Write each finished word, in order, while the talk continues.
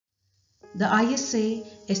The ISA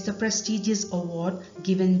is the prestigious award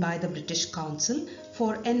given by the British Council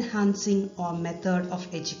for enhancing our method of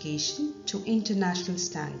education to international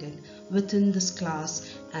standard within this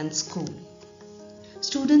class and school.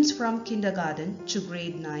 Students from kindergarten to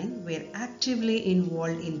grade 9 were actively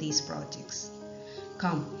involved in these projects.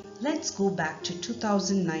 Come, let's go back to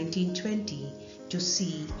 2019-20 to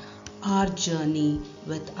see our journey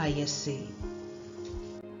with ISA.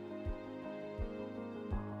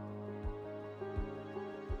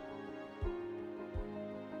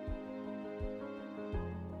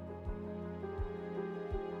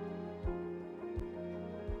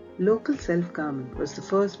 Local Self-Government was the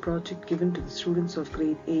first project given to the students of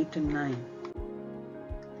grade 8 and 9.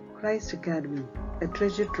 Christ Academy, a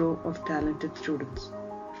treasure trove of talented students.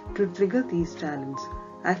 To trigger these talents,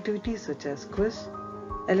 activities such as quiz,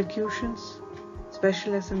 elocutions,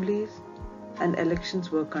 special assemblies, and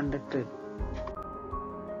elections were conducted.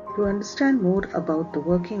 To understand more about the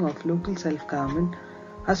working of local self-government,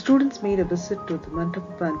 our students made a visit to the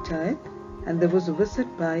Mandapa Panchayat, and there was a visit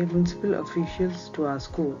by municipal officials to our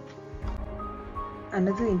school.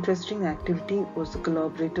 Another interesting activity was the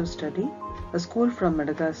collaborative study. A school from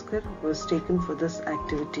Madagascar was taken for this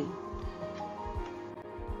activity.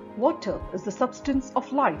 Water is the substance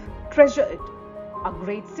of life. Treasure it. Our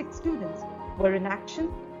grade 6 students were in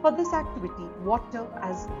action for this activity, Water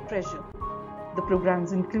as Treasure. The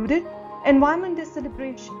programs included Environment Day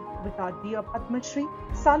celebration with our dear Padma Shri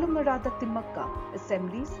Salumarada Timmakka,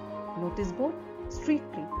 assemblies, notice board, street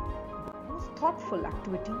play. The most thoughtful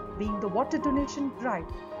activity being the water donation drive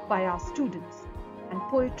by our students and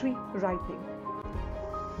poetry writing.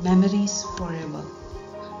 Memories Forever,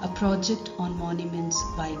 a project on monuments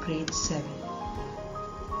by grade 7.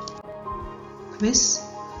 Quiz,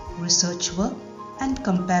 research work and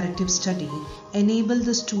comparative study enable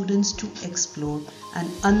the students to explore and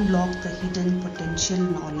unlock the hidden potential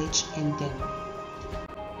knowledge in them.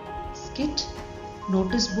 Skit,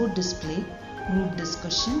 notice board display, group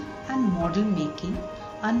discussion and model making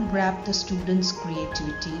unwrap the students'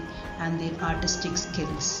 creativity and their artistic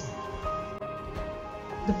skills.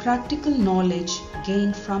 The practical knowledge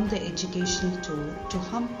gained from the educational tour to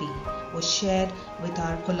Hampi was shared with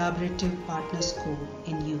our collaborative partner school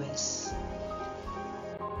in US.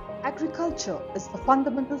 Agriculture is the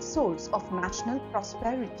fundamental source of national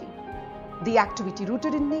prosperity. The activity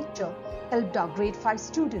rooted in nature helped our grade 5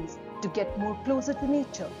 students to get more closer to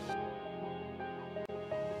nature.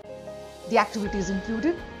 The activities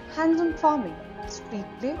included hands-on farming, street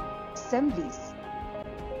play, assemblies.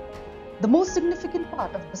 The most significant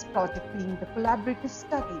part of this project being the collaborative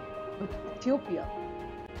study with Ethiopia.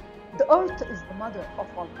 The earth is the mother of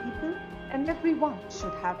all people and everyone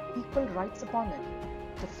should have equal rights upon it.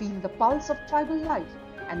 To feel the pulse of tribal life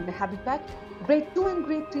and the habitat, grade 2 and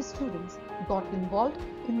grade 3 students got involved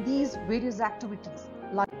in these various activities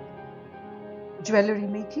like jewelry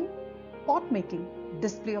making, pot making,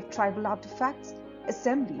 display of tribal artifacts,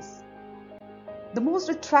 assemblies. The most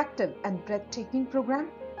attractive and breathtaking program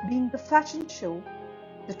being the fashion show,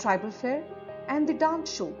 the tribal fair and the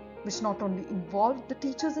dance show, which not only involved the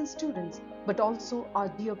teachers and students but also our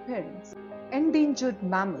dear parents. Endangered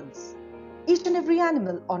mammals. Each and every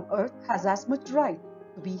animal on earth has as much right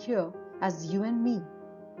to be here as you and me.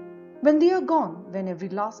 When they are gone, when every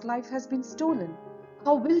last life has been stolen,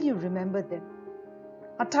 how will you remember them?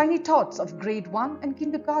 Our tiny thoughts of grade 1 and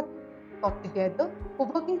kindergarten got together for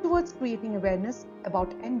working towards creating awareness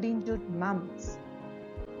about endangered mammals.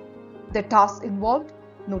 Their tasks involved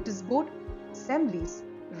notice board, assemblies,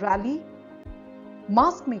 rally,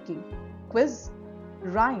 mask making, quiz,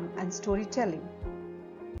 rhyme and storytelling.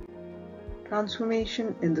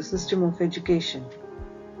 Transformation in the system of education.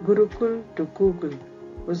 Gurukul to Google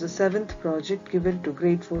was the 7th project given to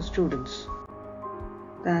grade 4 students.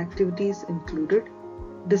 The activities included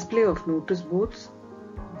display of notice boards,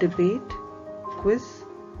 debate, quiz,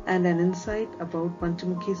 and an insight about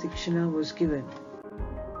Panchamukhi Sikshana was given.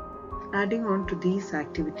 Adding on to these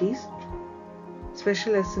activities,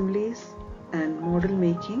 special assemblies and model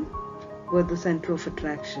making were the center of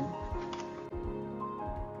attraction.